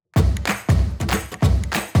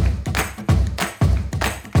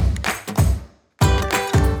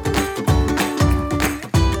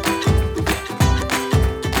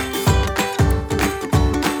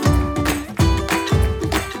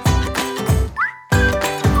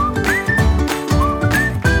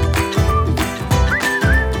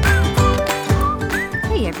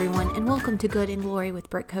to Good and Glory with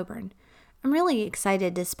Britt Coburn. I'm really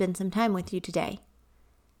excited to spend some time with you today.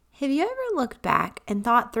 Have you ever looked back and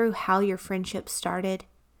thought through how your friendship started?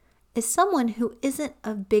 As someone who isn't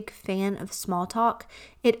a big fan of small talk,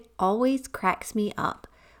 it always cracks me up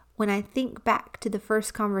when I think back to the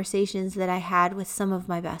first conversations that I had with some of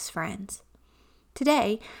my best friends.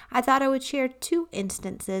 Today, I thought I would share 2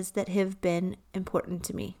 instances that have been important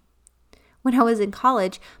to me. When I was in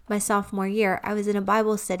college, my sophomore year, I was in a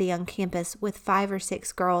Bible study on campus with 5 or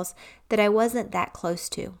 6 girls that I wasn't that close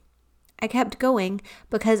to. I kept going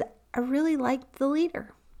because I really liked the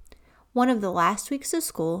leader. One of the last weeks of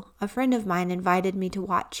school, a friend of mine invited me to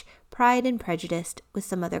watch Pride and Prejudice with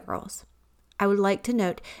some other girls. I would like to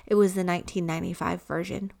note it was the 1995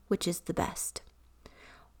 version, which is the best.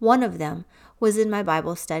 One of them was in my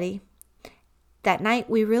Bible study. That night,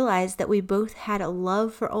 we realized that we both had a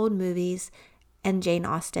love for old movies and Jane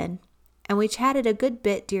Austen, and we chatted a good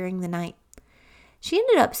bit during the night. She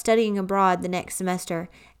ended up studying abroad the next semester,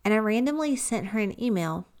 and I randomly sent her an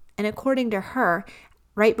email, and according to her,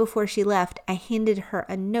 right before she left, I handed her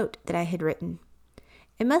a note that I had written.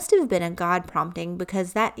 It must have been a God prompting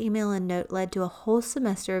because that email and note led to a whole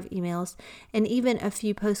semester of emails and even a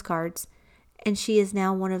few postcards, and she is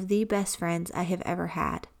now one of the best friends I have ever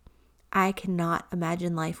had. I cannot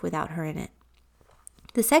imagine life without her in it.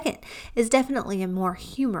 The second is definitely a more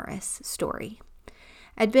humorous story.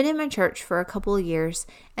 I'd been in my church for a couple of years,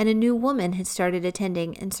 and a new woman had started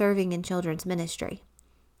attending and serving in children's ministry.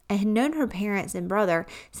 I had known her parents and brother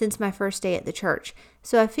since my first day at the church,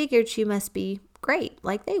 so I figured she must be great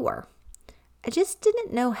like they were. I just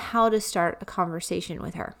didn't know how to start a conversation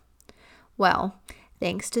with her. Well,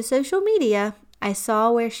 thanks to social media, I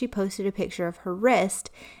saw where she posted a picture of her wrist,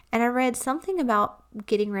 and I read something about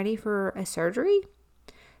getting ready for a surgery.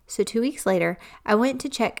 So 2 weeks later, I went to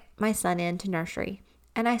check my son into nursery,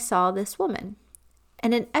 and I saw this woman.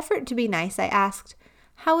 In an effort to be nice, I asked,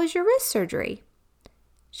 "How was your wrist surgery?"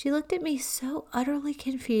 She looked at me so utterly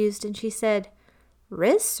confused, and she said,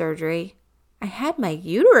 "Wrist surgery? I had my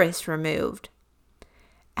uterus removed."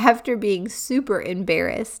 After being super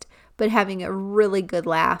embarrassed, but having a really good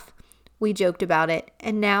laugh, we joked about it,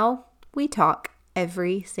 and now we talk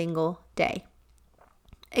every single day.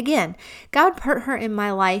 Again, God put her in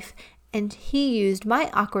my life, and He used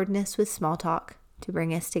my awkwardness with small talk to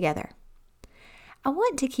bring us together. I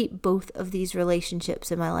want to keep both of these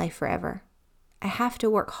relationships in my life forever. I have to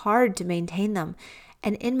work hard to maintain them,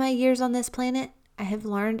 and in my years on this planet, I have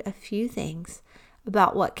learned a few things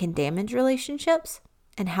about what can damage relationships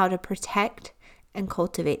and how to protect and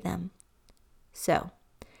cultivate them. So,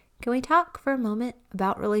 can we talk for a moment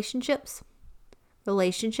about relationships?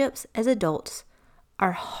 Relationships as adults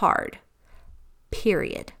are hard,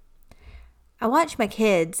 period. I watch my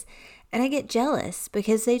kids and I get jealous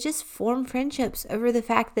because they just form friendships over the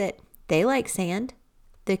fact that they like sand.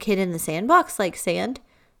 The kid in the sandbox likes sand,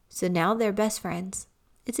 so now they're best friends.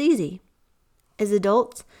 It's easy. As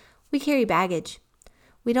adults, we carry baggage.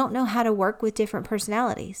 We don't know how to work with different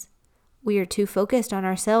personalities. We are too focused on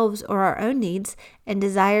ourselves or our own needs and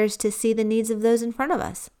desires to see the needs of those in front of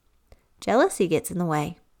us. Jealousy gets in the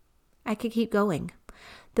way. I could keep going.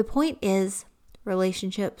 The point is,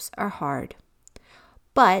 relationships are hard.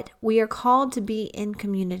 But we are called to be in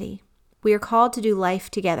community. We are called to do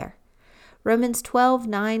life together. Romans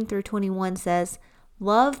 12:9-21 says,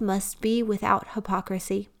 "Love must be without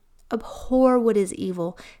hypocrisy. Abhor what is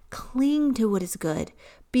evil. Cling to what is good.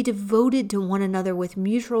 Be devoted to one another with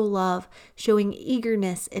mutual love, showing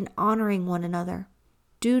eagerness in honoring one another.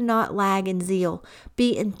 Do not lag in zeal.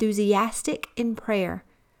 Be enthusiastic in prayer.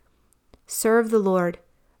 Serve the Lord.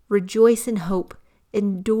 Rejoice in hope.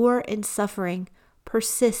 Endure in suffering.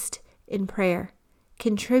 Persist in prayer.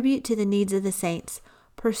 Contribute to the needs of the saints.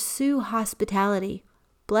 Pursue hospitality.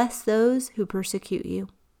 Bless those who persecute you.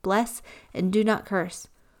 Bless and do not curse.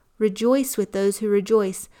 Rejoice with those who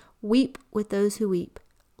rejoice. Weep with those who weep.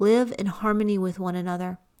 Live in harmony with one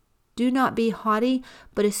another. Do not be haughty,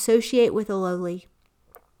 but associate with the lowly.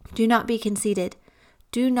 Do not be conceited.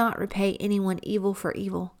 Do not repay anyone evil for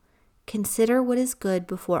evil. Consider what is good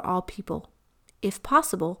before all people. If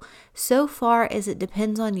possible, so far as it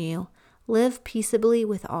depends on you, live peaceably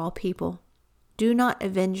with all people. Do not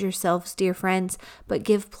avenge yourselves, dear friends, but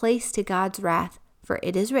give place to God's wrath, for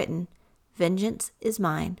it is written, 'Vengeance is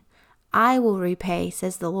mine. I will repay,'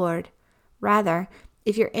 says the Lord. Rather,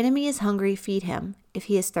 if your enemy is hungry, feed him. If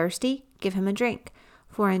he is thirsty, give him a drink.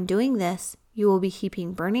 For in doing this, you will be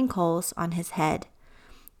heaping burning coals on his head.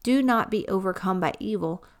 Do not be overcome by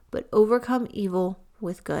evil, but overcome evil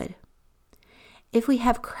with good." If we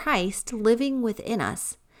have Christ living within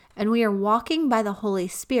us, and we are walking by the Holy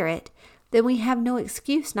Spirit, then we have no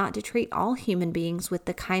excuse not to treat all human beings with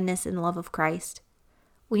the kindness and love of Christ.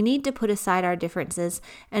 We need to put aside our differences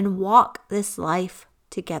and walk this life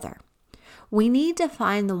together. We need to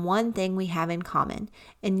find the one thing we have in common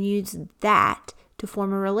and use that to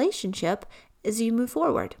form a relationship as you move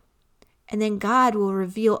forward. And then God will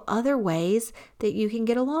reveal other ways that you can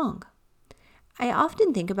get along. I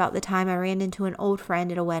often think about the time I ran into an old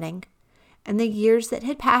friend at a wedding and the years that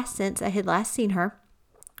had passed since I had last seen her.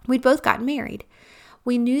 We'd both gotten married.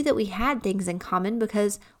 We knew that we had things in common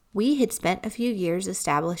because we had spent a few years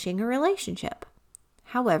establishing a relationship.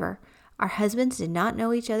 However, our husbands did not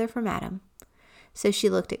know each other from Adam. So she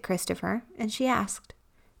looked at Christopher and she asked,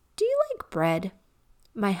 "Do you like bread?"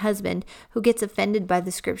 My husband, who gets offended by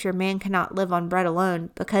the scripture, "Man cannot live on bread alone,"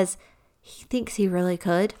 because he thinks he really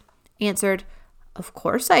could, answered, "Of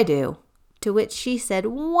course I do." To which she said,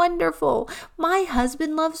 "Wonderful! My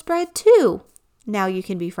husband loves bread too. Now you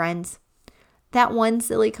can be friends." That one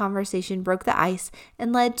silly conversation broke the ice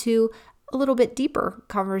and led to a little bit deeper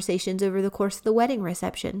conversations over the course of the wedding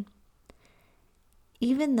reception.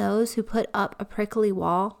 Even those who put up a prickly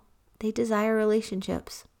wall, they desire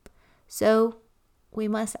relationships. So we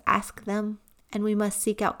must ask them and we must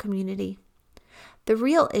seek out community. The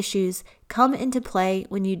real issues come into play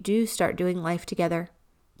when you do start doing life together.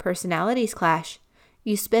 Personalities clash.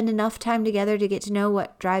 You spend enough time together to get to know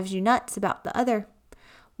what drives you nuts about the other.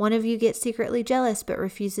 One of you gets secretly jealous but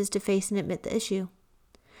refuses to face and admit the issue.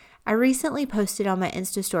 I recently posted on my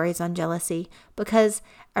Insta stories on jealousy because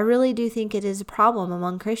I really do think it is a problem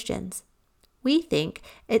among Christians. We think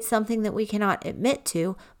it's something that we cannot admit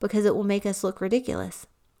to because it will make us look ridiculous.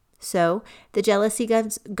 So the jealousy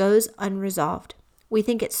goes unresolved. We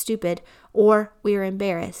think it's stupid, or we are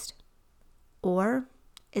embarrassed, or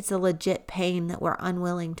it's a legit pain that we're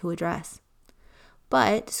unwilling to address.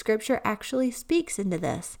 But Scripture actually speaks into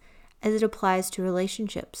this as it applies to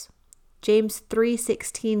relationships. James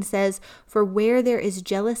 3:16 says, "For where there is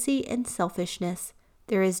jealousy and selfishness,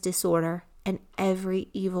 there is disorder and every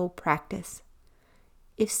evil practice."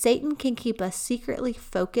 If Satan can keep us secretly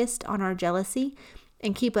focused on our jealousy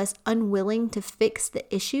and keep us unwilling to fix the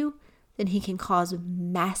issue, then he can cause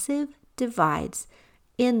massive divides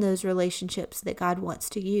in those relationships that God wants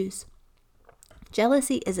to use.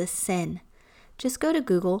 Jealousy is a sin. Just go to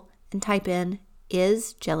Google and type in,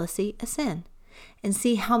 "Is jealousy a sin?" and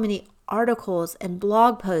see how many articles and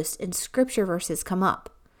blog posts and scripture verses come up.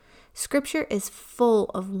 Scripture is full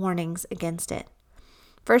of warnings against it.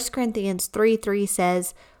 1 Corinthians 3:3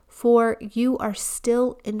 says, "For you are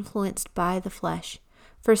still influenced by the flesh.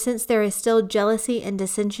 For since there is still jealousy and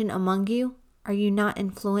dissension among you, are you not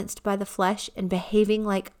influenced by the flesh and behaving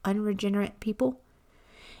like unregenerate people?"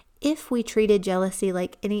 If we treated jealousy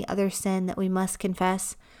like any other sin that we must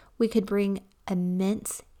confess, we could bring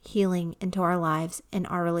immense healing into our lives and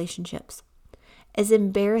our relationships. As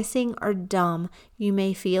embarrassing or dumb you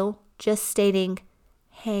may feel, just stating,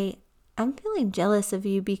 "Hey, I'm feeling jealous of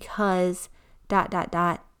you because ...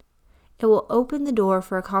 It will open the door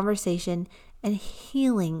for a conversation and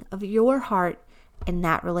healing of your heart in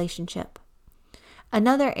that relationship.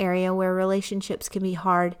 Another area where relationships can be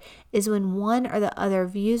hard is when one or the other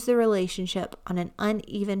views the relationship on an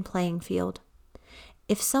uneven playing field.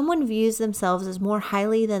 If someone views themselves as more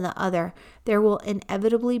highly than the other, there will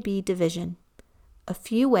inevitably be division. A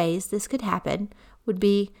few ways this could happen would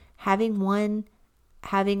be having one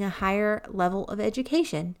having a higher level of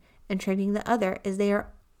education and treating the other as they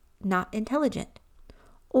are not intelligent,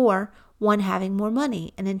 or one having more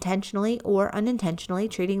money and intentionally or unintentionally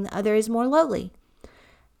treating the other as more lowly.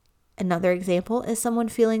 Another example is someone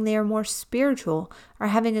feeling they are more spiritual or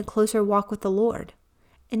having a closer walk with the Lord.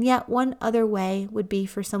 And yet one other way would be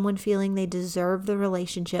for someone feeling they deserve the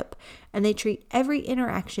relationship and they treat every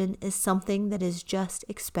interaction as something that is just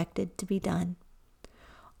expected to be done.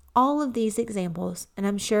 All of these examples, and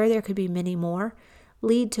I'm sure there could be many more,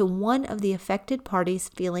 lead to one of the affected parties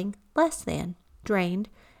feeling less than, drained,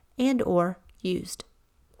 and or used.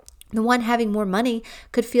 The one having more money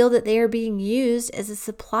could feel that they are being used as a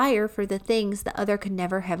supplier for the things the other could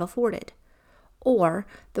never have afforded. Or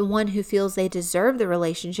the one who feels they deserve the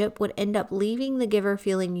relationship would end up leaving the giver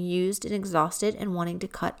feeling used and exhausted and wanting to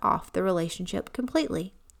cut off the relationship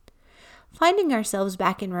completely. Finding ourselves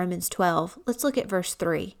back in Romans 12, let's look at verse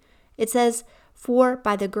 3. It says, "For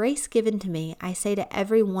by the grace given to me, I say to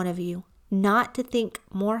every one of you, not to think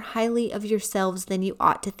more highly of yourselves than you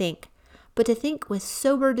ought to think, but to think with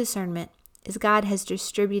sober discernment, as God has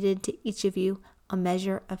distributed to each of you a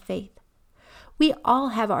measure of faith." We all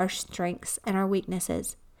have our strengths and our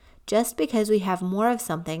weaknesses. Just because we have more of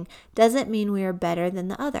something doesn't mean we are better than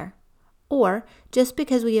the other. Or just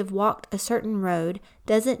because we have walked a certain road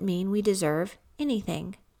doesn't mean we deserve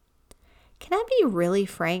anything. Can I be really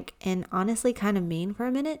frank and honestly kind of mean for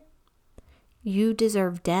a minute? You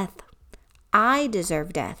deserve death. I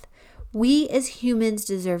deserve death. We as humans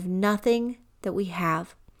deserve nothing that we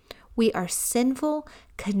have. We are sinful,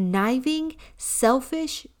 conniving,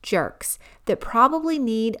 selfish jerks that probably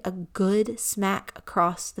need a good smack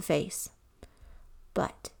across the face.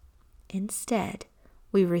 But instead,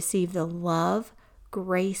 we receive the love,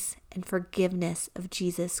 grace, and forgiveness of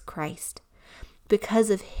Jesus Christ. Because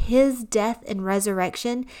of his death and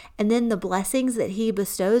resurrection, and then the blessings that he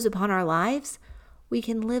bestows upon our lives, we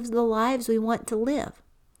can live the lives we want to live.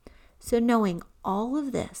 So knowing all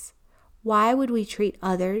of this, why would we treat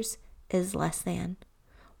others as less than?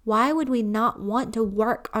 Why would we not want to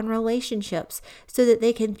work on relationships so that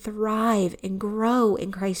they can thrive and grow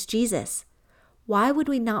in Christ Jesus? Why would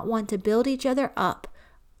we not want to build each other up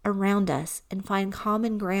around us and find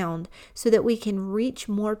common ground so that we can reach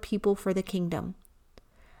more people for the kingdom?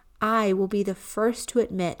 I will be the first to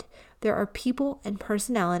admit there are people and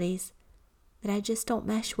personalities that I just don't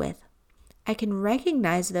mesh with. I can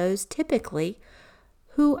recognize those typically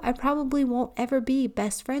who I probably won't ever be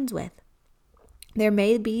best friends with. There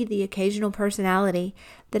may be the occasional personality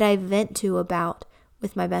that I vent to about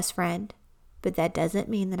with my best friend, but that doesn't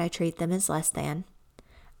mean that I treat them as less than.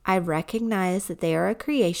 I recognize that they are a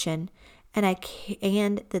creation and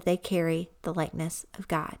that they carry the likeness of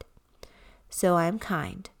God. So I'm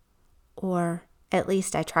kind, or at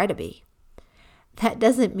least I try to be. That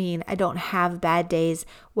doesn't mean I don't have bad days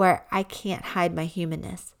where I can't hide my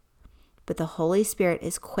humanness. But the Holy Spirit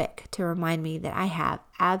is quick to remind me that I have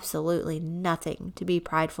absolutely nothing to be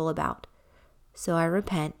prideful about. So I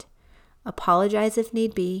repent, apologize if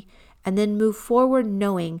need be, and then move forward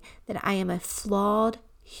knowing that I am a flawed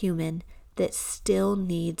human that still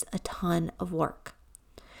needs a ton of work.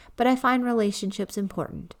 But I find relationships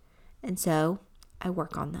important, and so I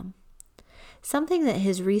work on them. Something that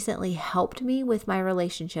has recently helped me with my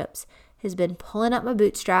relationships has been pulling up my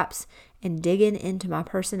bootstraps and digging into my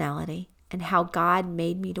personality and how God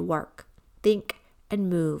made me to work, think, and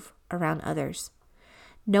move around others.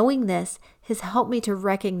 Knowing this has helped me to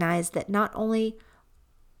recognize that not only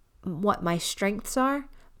what my strengths are,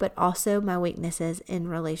 but also my weaknesses in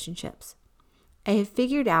relationships. I have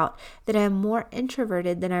figured out that I am more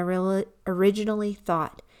introverted than I originally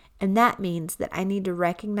thought, and that means that I need to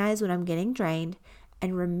recognize when I'm getting drained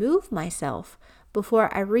and remove myself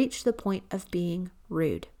before I reach the point of being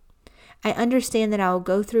rude. I understand that I will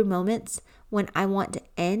go through moments when I want to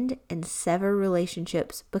end and sever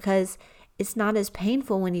relationships because it's not as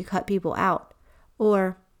painful when you cut people out,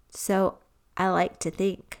 or so I like to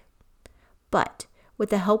think. But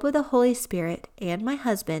with the help of the Holy Spirit and my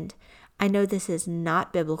husband, I know this is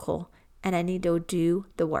not biblical and I need to do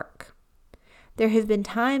the work. There have been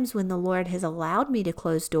times when the Lord has allowed me to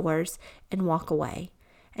close doors and walk away.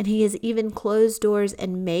 And he has even closed doors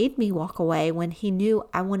and made me walk away when he knew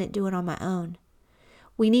I wouldn't do it on my own.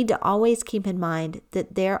 We need to always keep in mind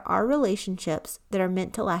that there are relationships that are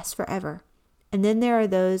meant to last forever. And then there are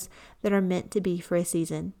those that are meant to be for a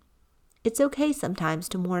season. It's okay sometimes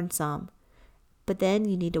to mourn some, but then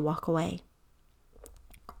you need to walk away.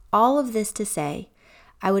 All of this to say,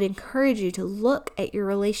 I would encourage you to look at your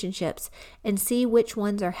relationships and see which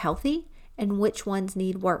ones are healthy and which ones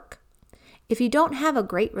need work. If you don't have a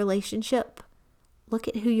great relationship, look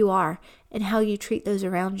at who you are and how you treat those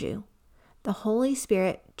around you. The Holy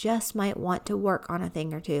Spirit just might want to work on a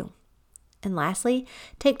thing or two. And lastly,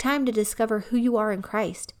 take time to discover who you are in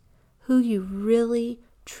Christ, who you really,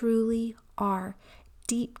 truly are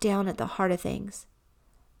deep down at the heart of things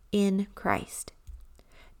in Christ.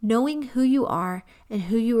 Knowing who you are and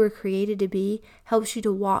who you were created to be helps you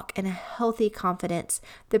to walk in a healthy confidence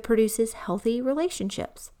that produces healthy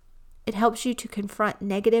relationships. It helps you to confront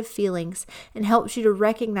negative feelings and helps you to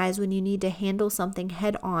recognize when you need to handle something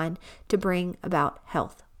head on to bring about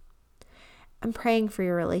health. I'm praying for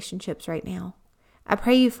your relationships right now. I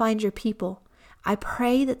pray you find your people. I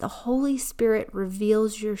pray that the Holy Spirit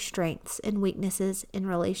reveals your strengths and weaknesses in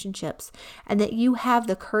relationships and that you have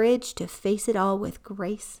the courage to face it all with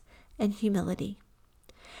grace and humility.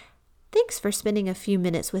 Thanks for spending a few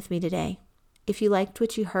minutes with me today. If you liked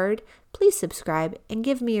what you heard, please subscribe and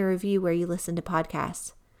give me a review where you listen to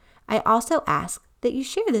podcasts. I also ask that you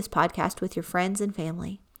share this podcast with your friends and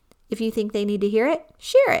family. If you think they need to hear it,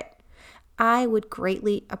 share it. I would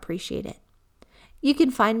greatly appreciate it. You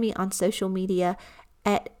can find me on social media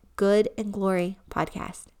at Good and Glory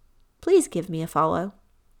Podcast. Please give me a follow.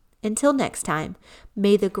 Until next time,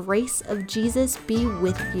 may the grace of Jesus be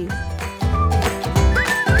with you.